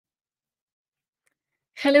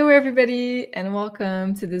Hello everybody and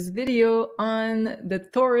welcome to this video on the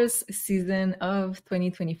Taurus season of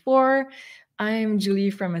 2024. I'm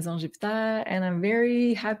Julie from Maison Jupiter and I'm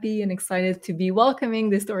very happy and excited to be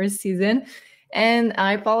welcoming this Taurus season. And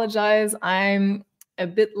I apologize, I'm a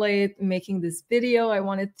bit late making this video. I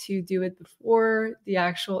wanted to do it before the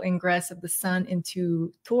actual ingress of the sun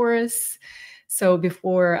into Taurus, so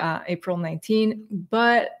before April 19,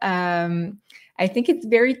 but I think it's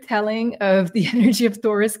very telling of the energy of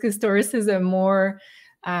Taurus, because Taurus is a more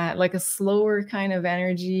like a slower kind of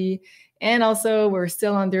energy. And also we're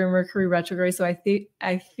still under Mercury retrograde. So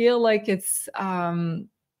I feel like it's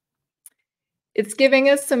giving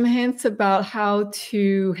us some hints about how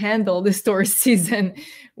to handle this Taurus season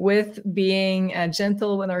with being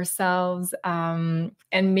gentle with ourselves and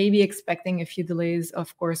maybe expecting a few delays,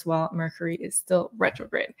 of course, while Mercury is still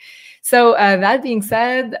retrograde. So that being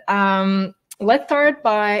said, let's start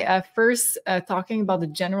by first talking about the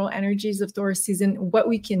general energies of Taurus season, what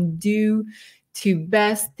we can do to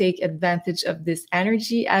best take advantage of this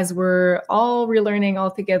energy, as we're all relearning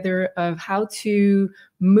all together of how to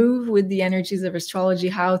move with the energies of astrology,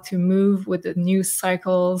 how to move with the new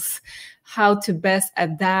cycles, how to best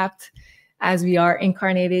adapt as we are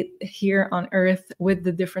incarnated here on Earth with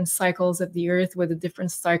the different cycles of the Earth, with the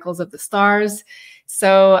different cycles of the stars.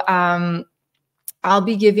 So I'll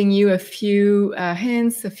be giving you a few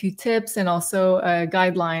hints, a few tips, and also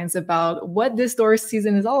guidelines about what this Taurus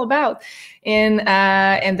season is all about. And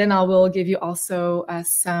then I will give you also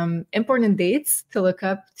some important dates to look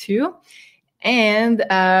up too. And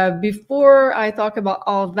before I talk about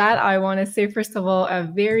all that, I want to say, first of all, a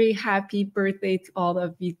very happy birthday to all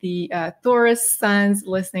of the Taurus suns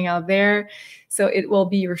listening out there. So it will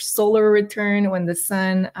be your solar return when the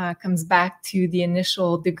sun comes back to the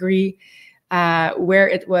initial degree where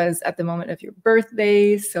it was at the moment of your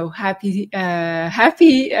birthday. So happy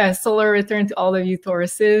solar return to all of you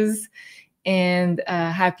Tauruses, and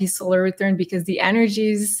happy solar return, because the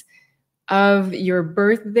energies of your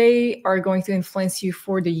birthday are going to influence you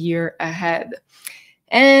for the year ahead.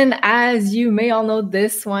 And as you may all know,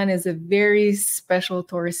 this one is a very special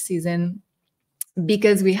Taurus season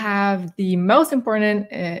because we have the most important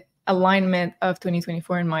alignment of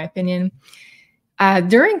 2024, in my opinion,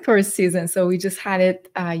 during Taurus season. So we just had it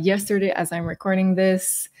yesterday as I'm recording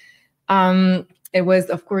this. It was,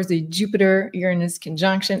 of course, the Jupiter-Uranus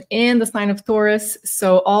conjunction in the sign of Taurus.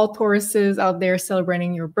 So all Tauruses out there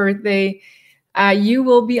celebrating your birthday, you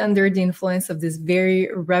will be under the influence of this very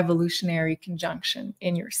revolutionary conjunction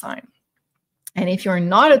in your sign. And if you're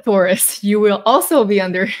not a Taurus, you will also be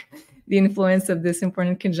under the influence of this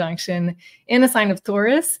important conjunction in the sign of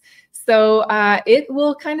Taurus. So it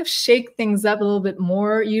will kind of shake things up a little bit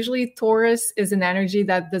more. Usually Taurus is an energy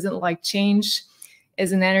that doesn't like change,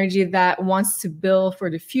 is an energy that wants to build for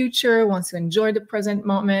the future, wants to enjoy the present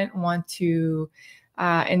moment, want to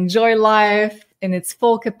enjoy life in its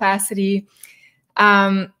full capacity.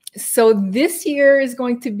 So this year is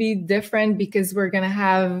going to be different because we're going to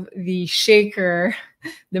have the shaker,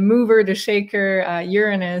 the mover, the shaker,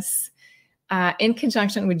 Uranus, in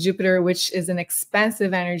conjunction with Jupiter, which is an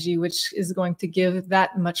expansive energy, which is going to give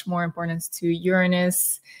that much more importance to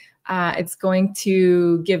Uranus. It's going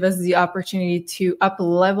to give us the opportunity to up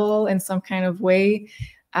level in some kind of way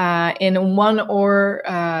in one or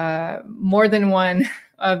more than one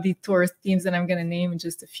of the Taurus themes that I'm going to name in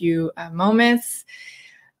just a few moments.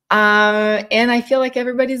 And I feel like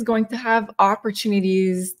everybody's going to have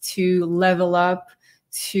opportunities to level up,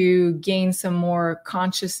 to gain some more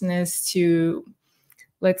consciousness, to,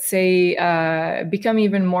 let's say, become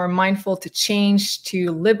even more mindful, to change,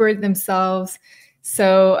 to liberate themselves.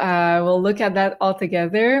 So we'll look at that all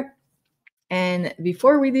together. And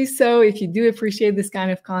before we do so, if you do appreciate this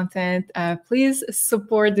kind of content, please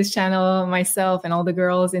support this channel, myself, and all the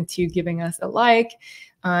girls into giving us a like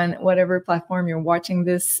on whatever platform you're watching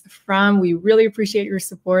this from. We really appreciate your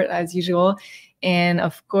support as usual. And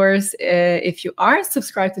of course, if you aren't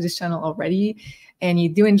subscribed to this channel already and you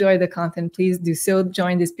do enjoy the content, please do so.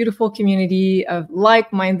 Join this beautiful community of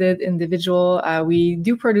like-minded individuals. We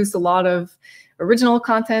do produce a lot of original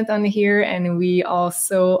content on here, and we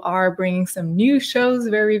also are bringing some new shows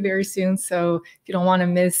very, very soon. So if you don't want to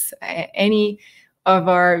miss any of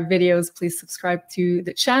our videos, please subscribe to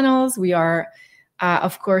the channels. We are,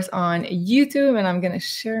 of course, on YouTube, and I'm going to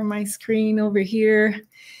share my screen over here.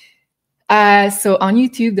 So on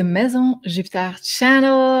YouTube, the Maison Jupiter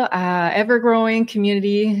channel, ever-growing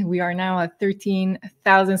community. We are now at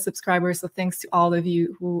 13,000 subscribers. So thanks to all of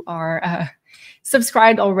you who are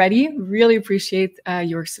subscribed already. Really appreciate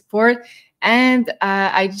your support. And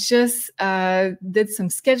I just did some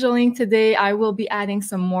scheduling today. I will be adding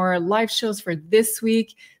some more live shows for this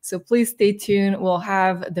week. So please stay tuned. We'll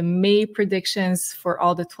have the May predictions for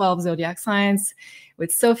all the 12 zodiac signs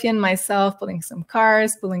with Sophie and myself pulling some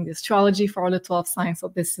cards, pulling the astrology for all the 12 signs. So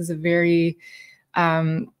this is a very,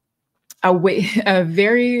 how do we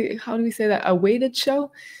say that? A weighted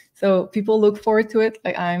show. So people look forward to it.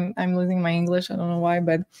 Like I'm losing my English. I don't know why,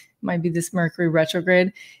 but it might be this Mercury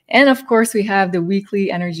retrograde. And of course, we have the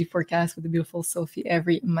weekly energy forecast with the beautiful Sophie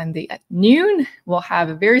every Monday at noon. We'll have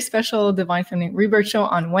a very special Divine Feminine Rebirth show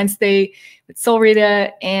on Wednesday with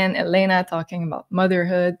Solreta and Elena talking about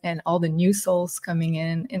motherhood and all the new souls coming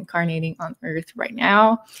in, incarnating on Earth right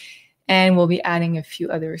now. And we'll be adding a few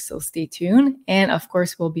others, so stay tuned. And of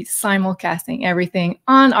course, we'll be simulcasting everything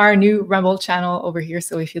on our new Rebel channel over here.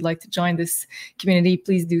 So if you'd like to join this community,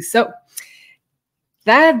 please do so.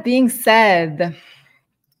 That being said,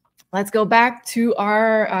 let's go back to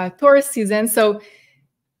our Taurus season. So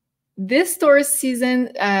this Taurus season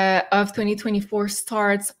of 2024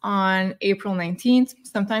 starts on April 19th.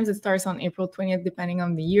 Sometimes it starts on April 20th, depending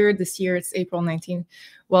on the year. This year, it's April 19th.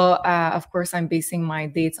 Well, of course, I'm basing my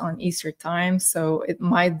dates on Eastern time, so it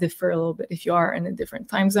might differ a little bit if you are in a different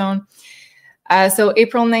time zone. So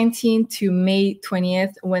April 19th to May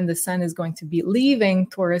 20th, when the sun is going to be leaving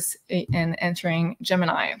Taurus and entering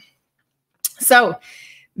Gemini. So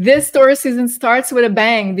this Taurus season starts with a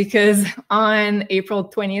bang because on April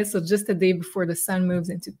 20th, so just a day before the sun moves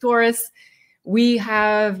into Taurus, we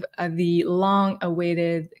have the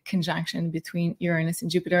long-awaited conjunction between Uranus and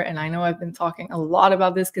Jupiter. And I know I've been talking a lot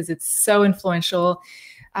about this because it's so influential.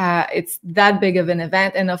 It's that big of an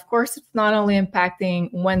event. And of course, it's not only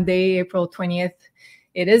impacting one day, April 20th.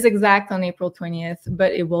 It is exact on April 20th,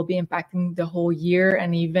 but it will be impacting the whole year.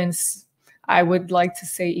 And even, I would like to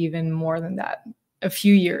say even more than that, a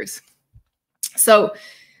few years. So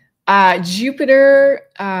Jupiter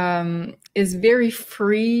is very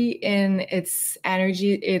free in its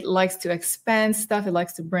energy. It likes to expand stuff. It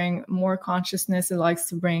likes to bring more consciousness. It likes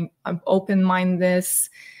to bring open-mindedness,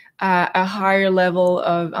 a higher level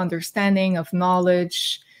of understanding, of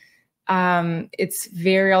knowledge. It's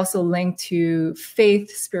very also linked to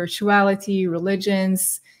faith, spirituality,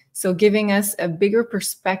 religions. So giving us a bigger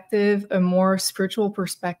perspective, a more spiritual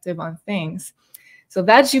perspective on things. So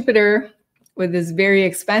that Jupiter, with this very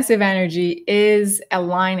expansive energy, is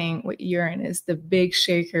aligning with Uranus, the big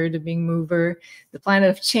shaker, the big mover, the planet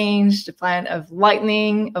of change, the planet of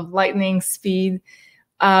lightning speed,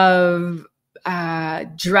 of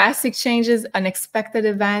drastic changes, unexpected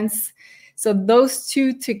events. So those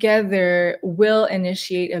two together will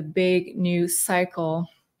initiate a big new cycle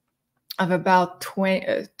of about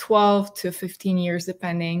 12 to 15 years,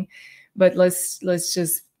 depending. But let's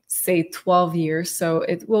just say 12 years. So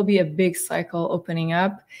it will be a big cycle opening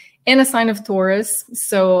up in a sign of Taurus.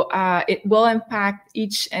 So it will impact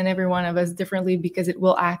each and every one of us differently because it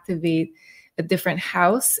will activate a different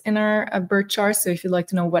house in our birth chart. So if you'd like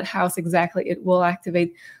to know what house exactly it will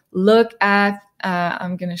activate, look at,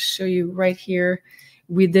 I'm going to show you right here.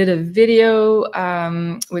 We did a video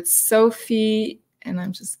with Sophie, and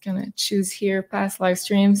I'm just going to choose here, past live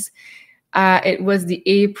streams. It was the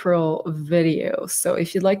April video. So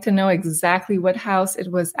if you'd like to know exactly what house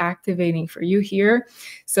it was activating for you here,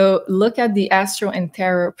 so look at the Astro and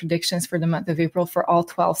Tarot predictions for the month of April for all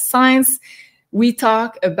 12 signs. We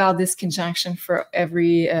talk about this conjunction for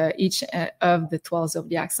each of the 12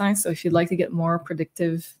 zodiac signs. So if you'd like to get more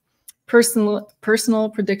predictive personal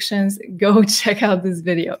predictions, go check out this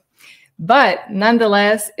video. But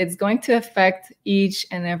nonetheless, it's going to affect each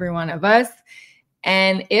and every one of us.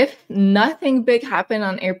 And if nothing big happened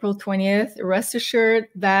on April 20th, rest assured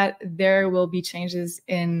that there will be changes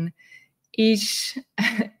in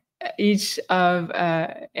everybody's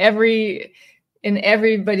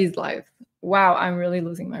life. Wow, I'm really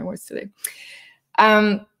losing my words today.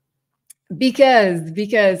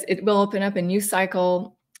 Because it will open up a new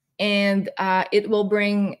cycle, and it will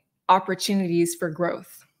bring opportunities for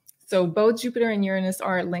growth. So both Jupiter and Uranus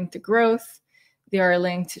are linked to growth. They are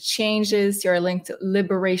linked to changes. They are linked to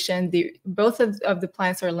liberation. Both of the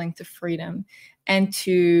planets are linked to freedom and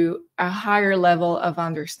to a higher level of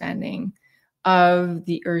understanding of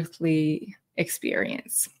the earthly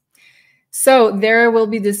experience. So there will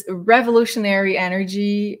be this revolutionary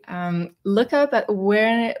energy. Look up at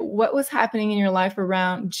what was happening in your life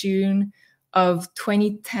around June of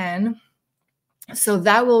 2010. So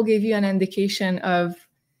that will give you an indication of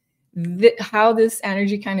how this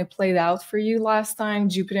energy kind of played out for you last time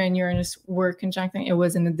Jupiter and Uranus were conjuncting. It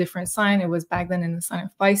was in a different sign. It was back then in the sign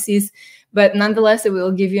of Pisces. But nonetheless, it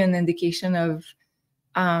will give you an indication of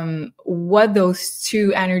what those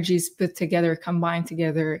two energies put together, combined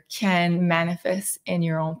together, can manifest in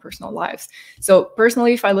your own personal lives. So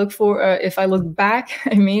personally, if I look back,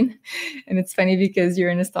 I mean, and it's funny because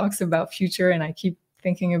Uranus talks about future, and I keep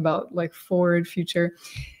thinking about like forward future.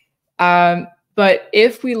 But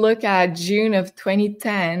if we look at June of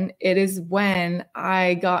 2010, it is when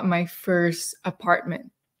I got my first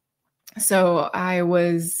apartment. So I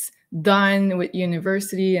was done with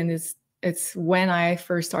university, and it's when I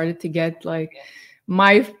first started to get like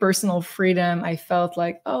my personal freedom. I felt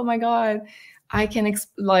like, oh my God, I can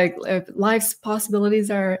life's possibilities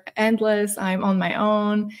are endless. I'm on my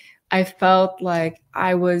own. I felt like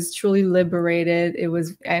I was truly liberated.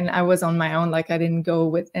 And I was on my own, like I didn't go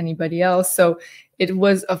with anybody else. So it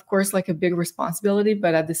was, of course, like a big responsibility,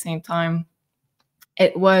 but at the same time,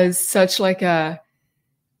 it was such like an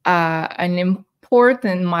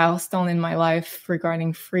important milestone in my life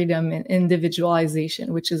regarding freedom and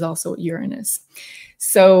individualization, which is also Uranus.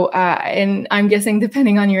 So, and I'm guessing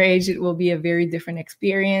depending on your age, it will be a very different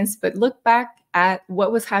experience, but look back at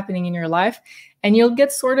what was happening in your life and you'll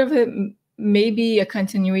get sort of maybe a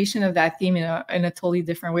continuation of that theme in a totally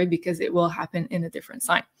different way, because it will happen in a different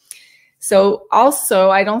sign. So also,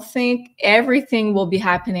 I don't think everything will be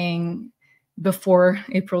happening before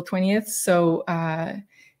April 20th. So,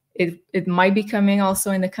 it might be coming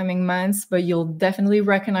also in the coming months, but you'll definitely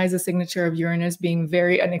recognize the signature of Uranus being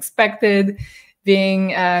very unexpected,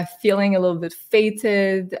 being feeling a little bit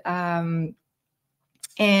fated, and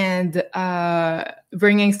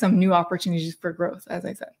bringing some new opportunities for growth, as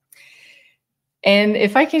I said. And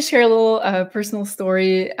if I can share a little personal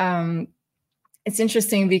story, it's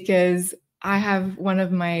interesting because I have one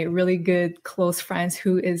of my really good close friends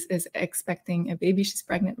who is expecting a baby. She's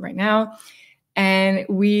pregnant right now. And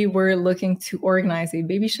we were looking to organize a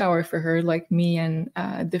baby shower for her, like me and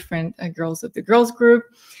different girls of the girls group.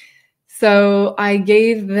 So I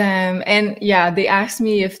gave them, and yeah, they asked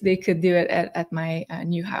me if they could do it at my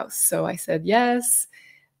new house. So I said yes.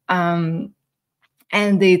 And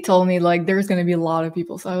they told me like there's going to be a lot of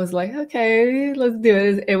people. So I was like, okay, let's do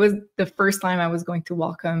it. It was the first time I was going to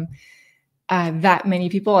welcome that many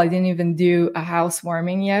people. I didn't even do a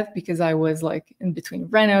housewarming yet because I was like in between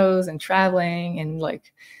renos and traveling and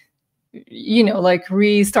like, you know, like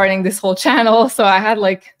restarting this whole channel. So I had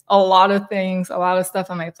like a lot of things, a lot of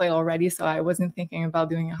stuff on my plate already. So I wasn't thinking about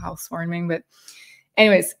doing a housewarming. But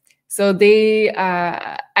anyways, so they,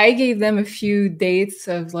 I gave them a few dates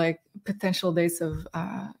of like potential dates of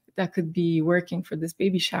that could be working for this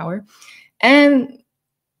baby shower. And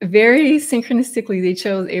very synchronistically, they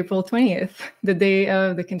chose April 20th, the day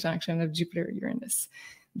of the conjunction of Jupiter-Uranus.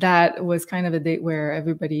 That was kind of a date where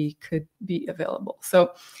everybody could be available.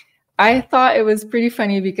 So I thought it was pretty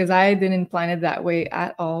funny because I didn't plan it that way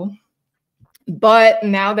at all. But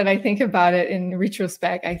now that I think about it in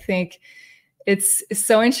retrospect, I think it's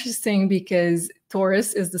so interesting because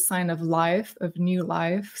Taurus is the sign of life, of new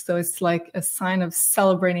life. So it's like a sign of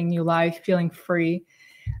celebrating new life, feeling free.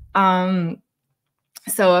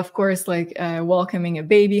 So of course, like welcoming a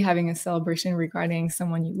baby, having a celebration regarding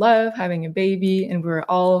someone you love, having a baby, and we're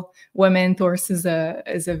all women. Taurus is a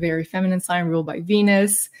very feminine sign ruled by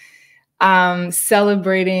Venus.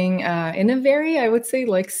 Celebrating in a very, I would say,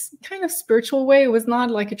 like kind of spiritual way. It was not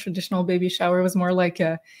like a traditional baby shower. It was more like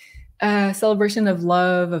a celebration of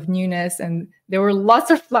love, of newness, and there were lots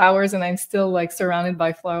of flowers, and I'm still like surrounded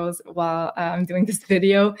by flowers while I'm doing this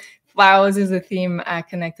video. Flowers is a theme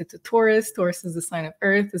connected to Taurus. Taurus is the sign of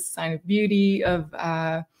Earth, the sign of beauty, of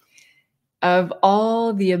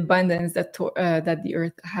all the abundance that that the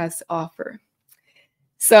Earth has to offer.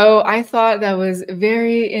 So I thought that was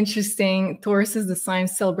very interesting. Taurus is the sign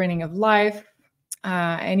celebrating of life.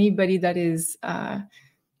 Anybody that is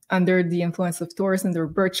under the influence of Taurus in their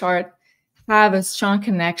birth chart have a strong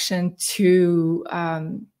connection to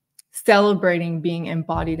celebrating being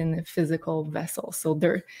embodied in a physical vessel. So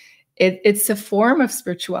it's a form of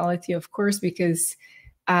spirituality, of course, because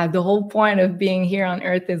the whole point of being here on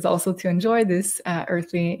Earth is also to enjoy this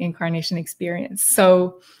earthly incarnation experience.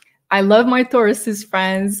 So I love my Taurus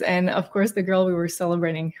friends. And of course, the girl we were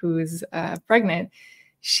celebrating who is pregnant,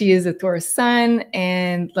 she is a Taurus sun,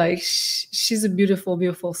 and like she's a beautiful,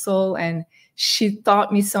 beautiful soul. And she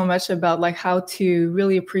taught me so much about like how to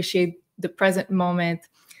really appreciate the present moment,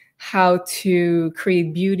 how to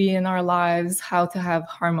create beauty in our lives, how to have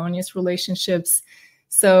harmonious relationships.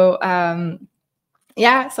 So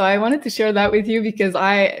yeah, so I wanted to share that with you because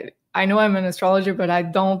I know I'm an astrologer, but I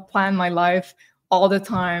don't plan my life all the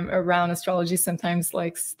time around astrology. Sometimes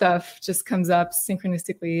like stuff just comes up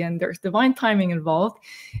synchronistically and there's divine timing involved.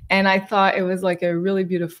 And I thought it was like a really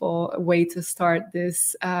beautiful way to start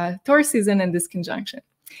this Taurus season and this conjunction.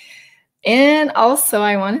 And also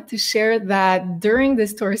I wanted to share that during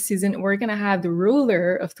this Taurus season, we're going to have the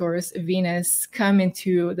ruler of Taurus, Venus, come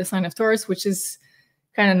into the sign of Taurus, which is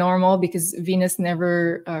kind of normal because Venus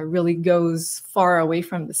never really goes far away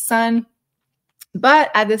from the sun.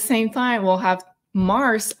 But at the same time, we'll have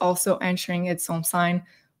Mars also entering its own sign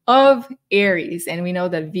of Aries. And we know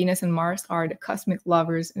that Venus and Mars are the cosmic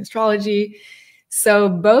lovers in astrology. So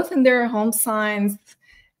both in their home signs,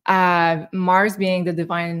 Mars being the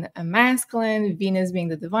divine masculine, Venus being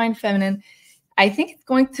the divine feminine, I think it's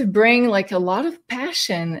going to bring like a lot of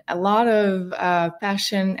passion,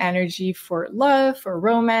 passion, energy for love, for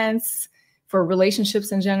romance, for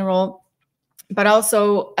relationships in general. But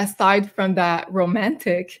also, aside from that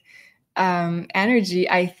romantic energy,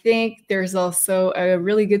 I think there's also a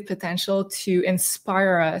really good potential to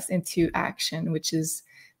inspire us into action, which is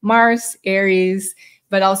Mars, Aries,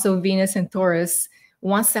 but also Venus and Taurus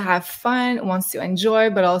wants to have fun, wants to enjoy,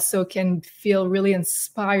 but also can feel really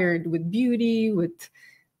inspired with beauty, with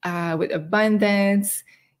abundance,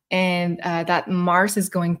 and that Mars is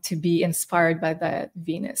going to be inspired by that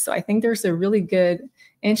Venus. So I think there's a really good,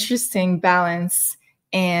 interesting balance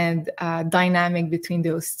and dynamic between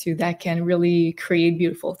those two that can really create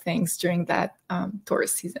beautiful things during that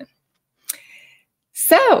Taurus season.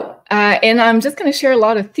 So, and I'm just going to share a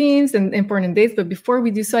lot of themes and important dates, but before we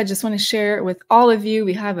do so, I just want to share with all of you,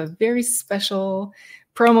 we have a very special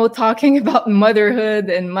promo talking about motherhood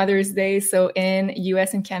and Mother's Day. So in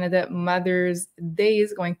US and Canada, Mother's Day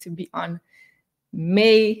is going to be on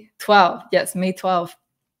May 12th. Yes, May 12th.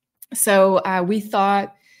 So we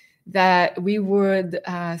thought that we would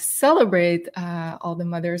celebrate all the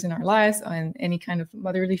mothers in our lives and any kind of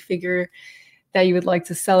motherly figure that you would like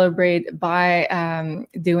to celebrate by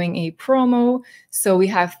doing a promo. So we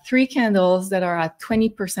have 3 candles that are at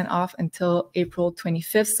 20% off until April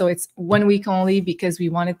 25th. So it's 1 week only because we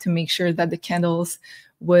wanted to make sure that the candles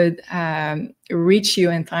would reach you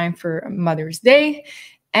in time for Mother's Day.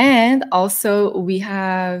 And also we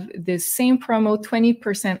have this same promo,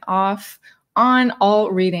 20% off on all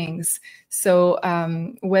readings. So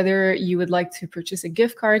whether you would like to purchase a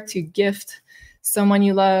gift card to gift someone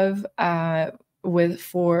you love with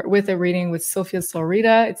a reading with Sophie and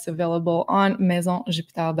Solreta, it's available on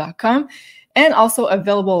maisonjupiter.com and also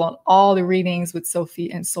available on all the readings with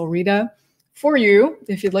Sophie and Solreta for you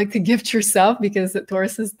if you'd like to gift yourself, because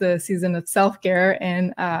Taurus is the season of self-care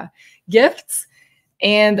and gifts,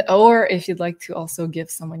 and or if you'd like to also give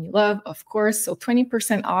someone you love, of course. So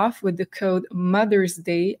 20% off with the code Mother's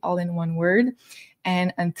Day, all in one word,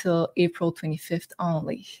 and until April 25th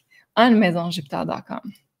only on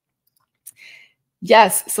maisonjupiter.com.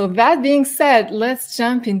 Yes, so that being said, let's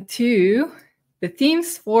jump into the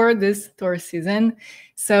themes for this Taurus season.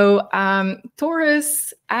 So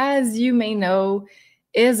Taurus, as you may know,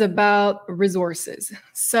 is about resources.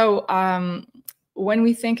 So when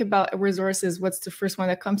we think about resources, what's the first one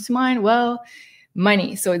that comes to mind? Well,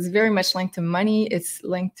 money. So it's very much linked to money. It's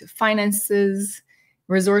linked to finances,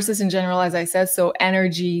 resources in general, as I said. So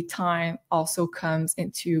energy, time also comes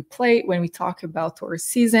into play when we talk about Taurus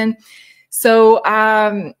season. So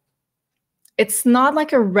it's not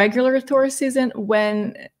like a regular Taurus season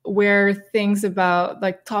where things about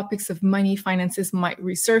like topics of money, finances might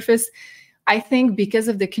resurface. I think because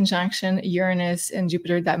of the conjunction Uranus and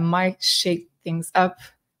Jupiter, that might shake things up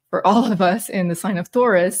for all of us in the sign of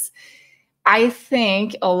Taurus. I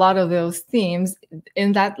think a lot of those themes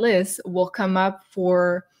in that list will come up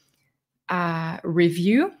for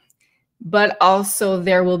review, but also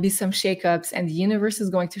there will be some shakeups, and the universe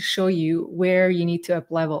is going to show you where you need to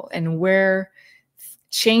up level and where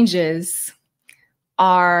changes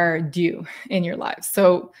are due in your life.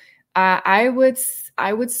 So I would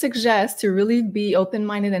suggest to really be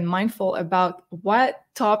open-minded and mindful about what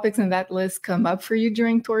topics in that list come up for you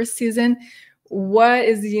during Taurus season. What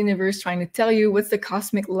is the universe trying to tell you? What's the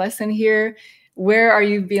cosmic lesson here? Where are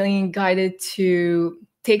you being guided to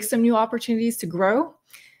take some new opportunities to grow?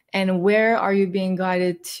 And where are you being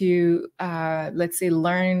guided to, let's say,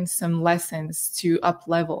 learn some lessons to up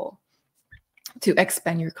level, to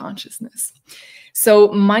expand your consciousness? So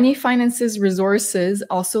money, finances, resources.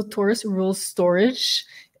 Also, Taurus rules storage.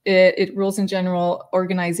 It rules in general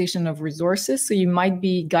organization of resources. So you might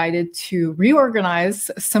be guided to reorganize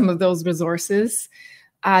some of those resources.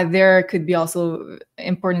 There could be also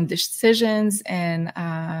important decisions and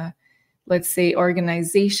let's say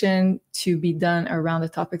organization to be done around the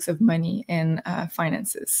topics of money and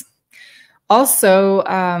finances. Also,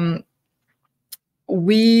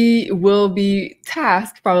 we will be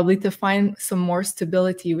tasked probably to find some more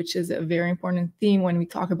stability, which is a very important theme when we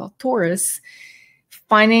talk about Taurus,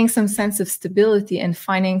 finding some sense of stability and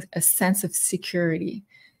finding a sense of security.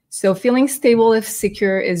 So feeling stable and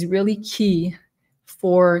secure is really key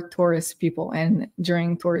for Taurus people and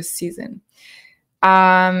during Taurus season.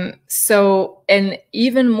 So, and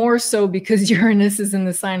even more so because Uranus is in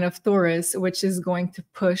the sign of Taurus, which is going to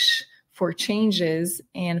push for changes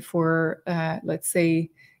and for, let's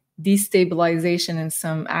say, destabilization in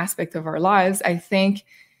some aspect of our lives, I think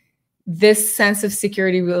this sense of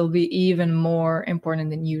security will be even more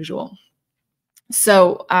important than usual.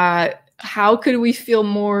 So how could we feel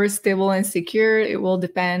more stable and secure? It will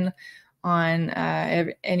depend on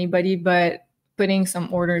anybody, but putting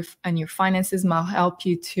some order on your finances might help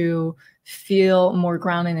you to feel more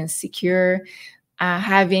grounded and secure.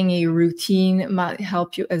 Having a routine might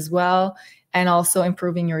help you as well. And also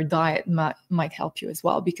improving your diet might help you as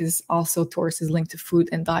well, because also Taurus is linked to food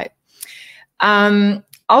and diet.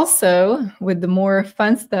 Also, with the more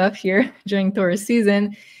fun stuff here during Taurus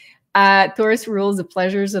season, Taurus rules the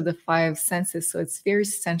pleasures of the five senses. So it's very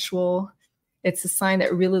sensual. It's a sign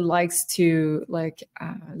that really likes to, like,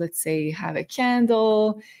 let's say, have a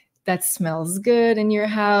candle that smells good in your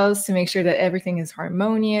house to make sure that everything is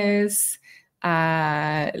harmonious.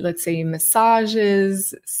 Let's say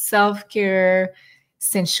massages, self-care,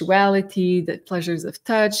 sensuality, the pleasures of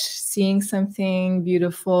touch, seeing something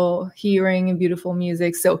beautiful, hearing beautiful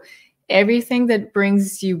music. So everything that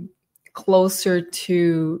brings you closer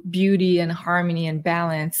to beauty and harmony and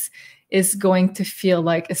balance is going to feel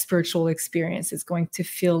like a spiritual experience. It's going to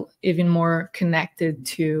feel even more connected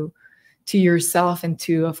to yourself and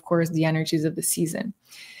to, of course, the energies of the season.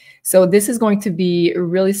 So this is going to be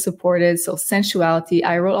really supported. So sensuality,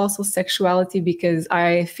 I wrote also sexuality because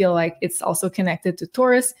I feel like it's also connected to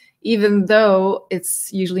Taurus, even though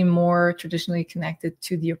it's usually more traditionally connected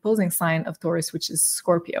to the opposing sign of Taurus, which is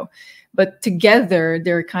Scorpio. But together,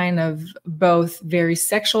 they're kind of both very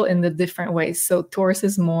sexual in the different ways. So Taurus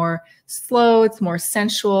is more slow, it's more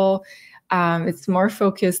sensual, it's more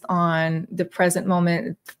focused on the present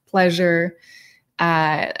moment, pleasure.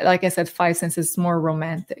 Like I said, five senses, more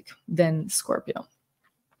romantic than Scorpio.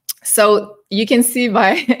 So you can see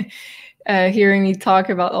by hearing me talk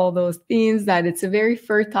about all those themes that it's a very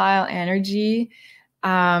fertile energy.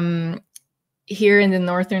 Here in the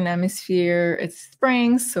Northern Hemisphere, it's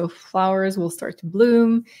spring, so flowers will start to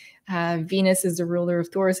bloom. Venus is the ruler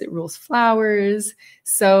of Taurus, it rules flowers.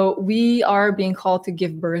 So we are being called to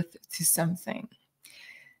give birth to something.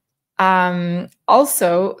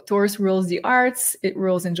 Also, Taurus rules the arts. It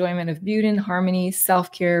rules enjoyment of beauty and harmony,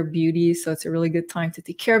 self-care, beauty. So it's a really good time to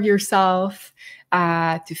take care of yourself,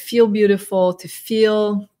 to feel beautiful, to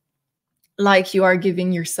feel like you are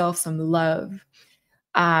giving yourself some love,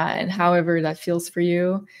 and however that feels for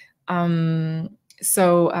you.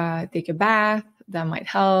 So take a bath, that might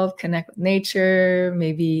help, connect with nature,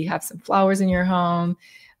 maybe have some flowers in your home.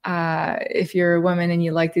 If you're a woman and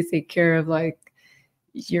you like to take care of like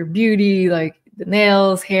your beauty, like the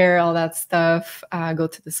nails, hair, all that stuff, go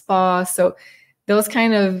to the spa. So those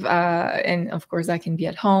kind of, and of course that can be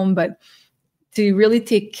at home, but to really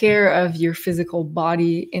take care of your physical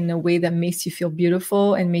body in a way that makes you feel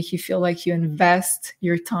beautiful and make you feel like you invest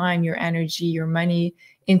your time, your energy, your money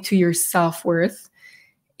into your self-worth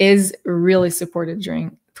is really supported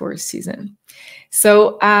during Taurus season.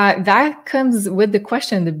 So that comes with the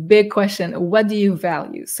question, the big question, what do you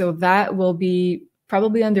value? So that will be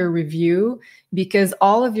probably under review, because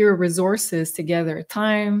all of your resources together,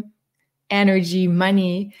 time, energy,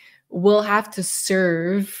 money, will have to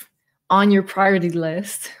serve on your priority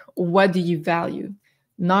list. What do you value?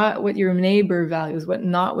 Not what your neighbor values,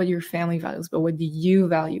 not what your family values, but what do you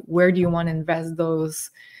value? Where do you want to invest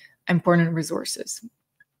those important resources?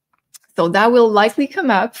 So that will likely come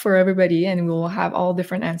up for everybody, and we'll have all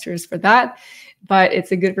different answers for that. But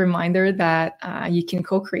it's a good reminder that you can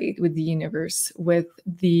co-create with the universe, with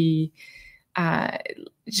the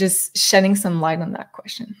just shedding some light on that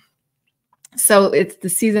question. So it's the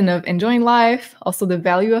season of enjoying life, also the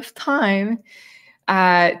value of time.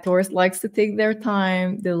 Taurus likes to take their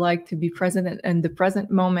time. They like to be present in the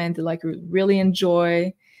present moment. They like to really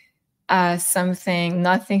enjoy something,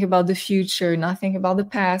 not think about the future, not think about the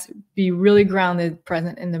past, be really grounded,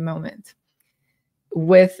 present in the moment.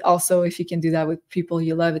 With also, if you can do that with people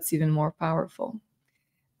you love, it's even more powerful.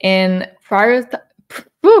 And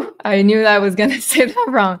I knew that I was going to say that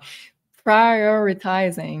wrong.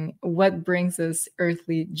 Prioritizing what brings us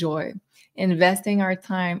earthly joy, investing our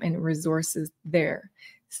time and resources there.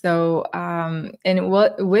 So, and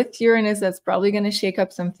what with Uranus, that's probably going to shake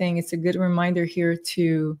up something. It's a good reminder here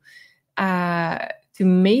to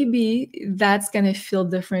maybe that's going to feel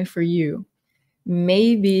different for you.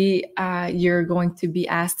 Maybe you're going to be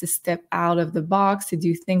asked to step out of the box, to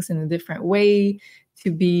do things in a different way, to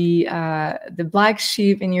be the black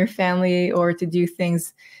sheep in your family, or to do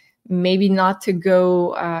things maybe not to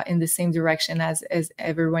go in the same direction as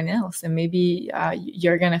everyone else. And maybe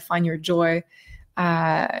you're going to find your joy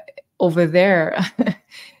over there,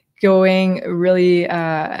 going really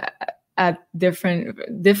at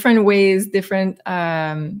different ways, different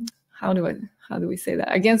how do we say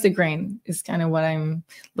that? Against the grain is kind of what I'm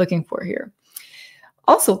looking for here.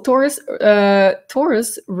 Also, Taurus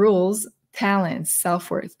rules talents,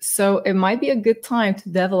 self-worth. So it might be a good time to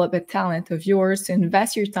develop a talent of yours, to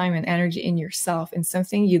invest your time and energy in yourself, in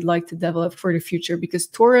something you'd like to develop for the future, because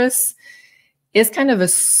Taurus is kind of a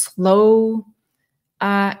slow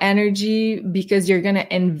energy, because you're going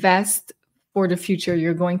to invest for the future.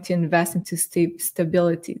 You're going to invest into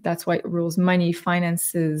stability. That's why it rules money,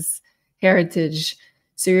 finances, heritage.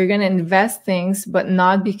 So you're going to invest things, but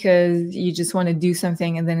not because you just want to do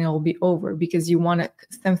something and then it'll be over, because you want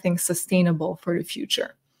something sustainable for the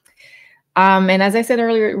future. And as I said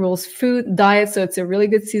earlier, it rules food, diet. So it's a really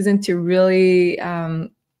good season to really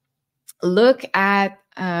look at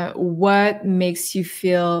what makes you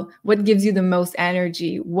feel, what gives you the most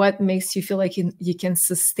energy, what makes you feel like you can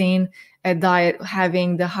sustain a diet,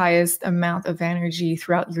 having the highest amount of energy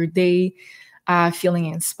throughout your day, feeling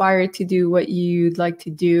inspired to do what you'd like to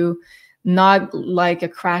do, not like a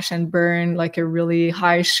crash and burn, like a really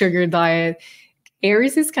high sugar diet.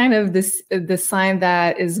 Aries is kind of the sign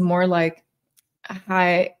that is more like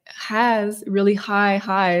has really high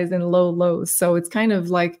highs and low lows. So it's kind of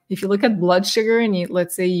like, if you look at blood sugar and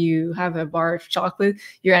let's say you have a bar of chocolate,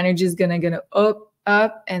 your energy is gonna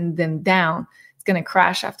up and then down. It's gonna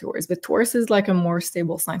crash afterwards. But Taurus is like a more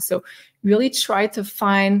stable sign. So really try to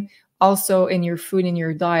find also in your food, in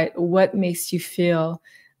your diet, what makes you feel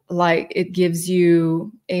like it gives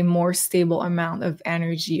you a more stable amount of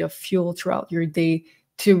energy, of fuel throughout your day,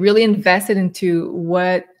 to really invest it into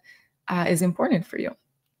what is important for you.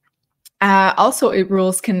 Also, it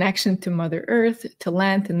rules connection to Mother Earth, to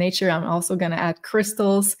land, to nature. I'm also going to add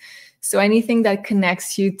crystals. So anything that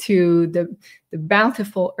connects you to the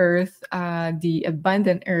bountiful earth, the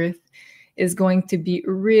abundant earth, is going to be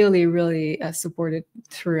really, really supported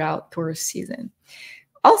throughout Taurus season.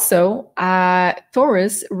 Also,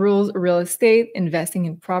 Taurus rules real estate, investing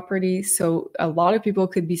in property. So a lot of people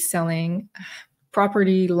could be selling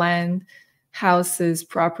property, land, houses,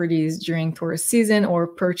 properties during Taurus season, or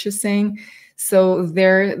purchasing. So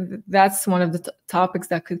that's one of the topics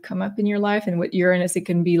that could come up in your life. And with Uranus, it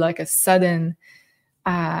can be like a sudden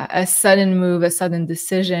move, a sudden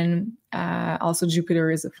decision. Also,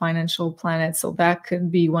 Jupiter is a financial planet, so that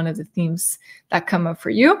could be one of the themes that come up for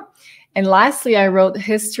you. And lastly, I wrote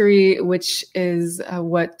history, which is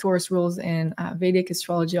what Taurus rules in Vedic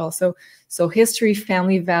astrology also. So history,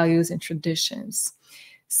 family values, and traditions.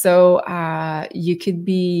 So you could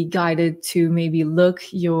be guided to maybe look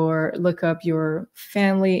up your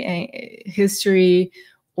family history,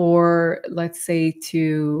 or let's say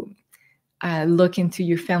to look into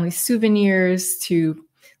your family souvenirs. To,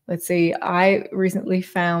 let's say, I recently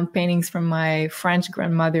found paintings from my French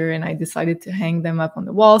grandmother and I decided to hang them up on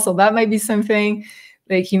the wall. So that might be something.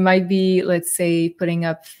 Like, you might be, let's say, putting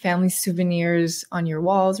up family souvenirs on your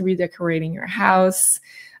walls, redecorating your house,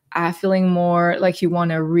 feeling more like you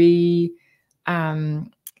want to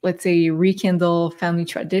let's say, rekindle family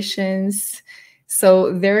traditions.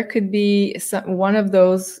 So there could be one of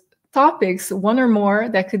those topics, one or more,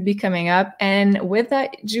 that could be coming up. And with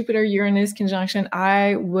that Jupiter-Uranus conjunction,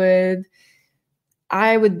 I would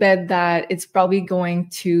bet that it's probably going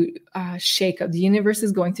to shake up. The universe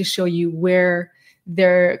is going to show you where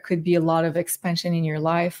there could be a lot of expansion in your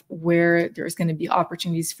life, where there's going to be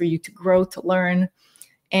opportunities for you to grow, to learn,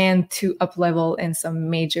 and to up-level in some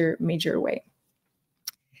major way.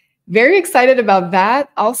 Very excited about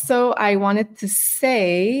that. Also, I wanted to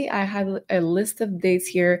say, I had a list of dates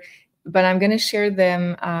here, but I'm going to share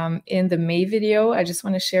them in the May video. I just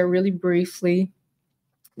want to share really briefly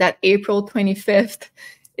that April 25th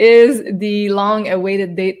is the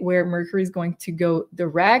long-awaited date where Mercury is going to go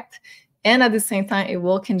direct. And at the same time, it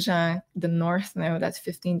will conjunct the North Node, that's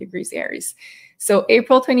 15 degrees Aries. So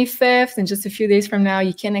April 25th, in just a few days from now,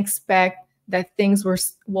 you can expect that things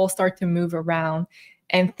will start to move around,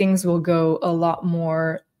 and things will go a lot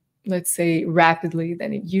more, let's say, rapidly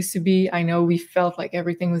than it used to be. I know we felt like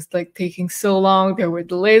everything was like taking so long. There were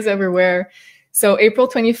delays everywhere. So April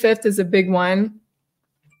 25th is a big one.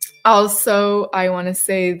 Also, I want to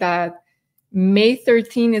say that May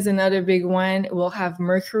 13 is another big one. We'll have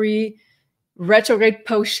Mercury retrograde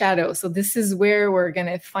post shadow. So this is where we're going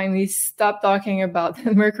to finally stop talking about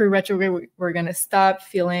Mercury retrograde. We're going to stop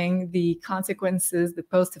feeling the consequences, the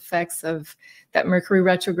post effects of that Mercury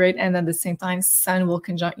retrograde. And at the same time, Sun will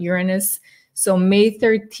conjunct Uranus. So May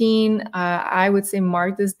 13, I would say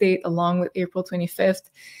mark this date along with April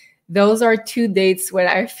 25th. Those are two dates where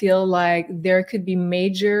I feel like there could be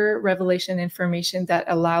major revelation information that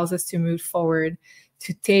allows us to move forward,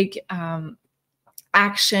 to take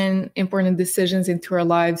action, important decisions into our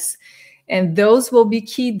lives. And those will be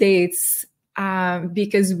key dates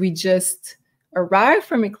because we just arrived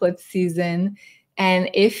from eclipse season. And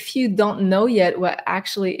if you don't know yet what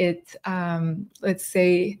actually it, let's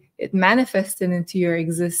say, it manifested into your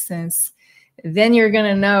existence, then you're going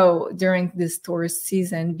to know during this Taurus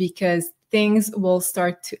season, because things will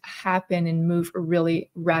start to happen and move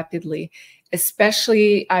really rapidly,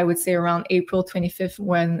 especially I would say around April 25th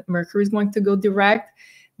when Mercury is going to go direct.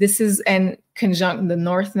 This is and conjunct the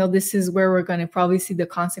North Node. This is where we're going to probably see the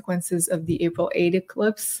consequences of the April 8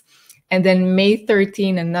 eclipse. And then May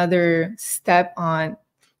 13, another step on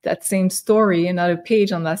that same story, another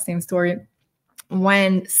page on that same story,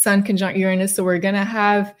 when Sun conjunct Uranus. So we're going to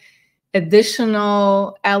have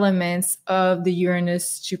additional elements of the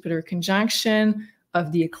Uranus-Jupiter conjunction,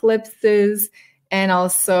 of the eclipses, and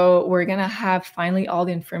also we're going to have finally all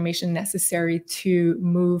the information necessary to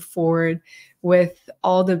move forward with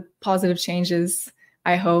all the positive changes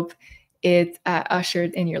I hope it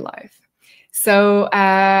ushered in your life. So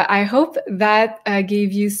I hope that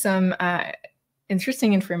gave you some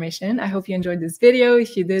interesting information. I hope you enjoyed this video.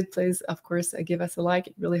 If you did, please, of course, give us a like.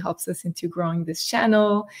 It really helps us into growing this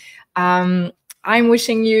channel. I'm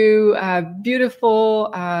wishing you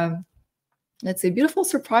beautiful, let's say, beautiful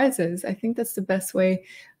surprises. I think that's the best way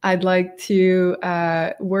I'd like to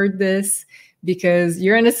word this, because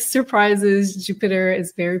Uranus surprises, Jupiter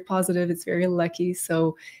is very positive, it's very lucky.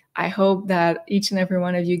 So I hope that each and every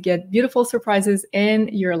one of you get beautiful surprises in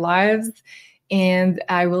your lives. And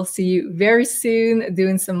I will see you very soon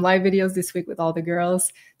doing some live videos this week with all the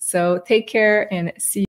girls. So take care and see you.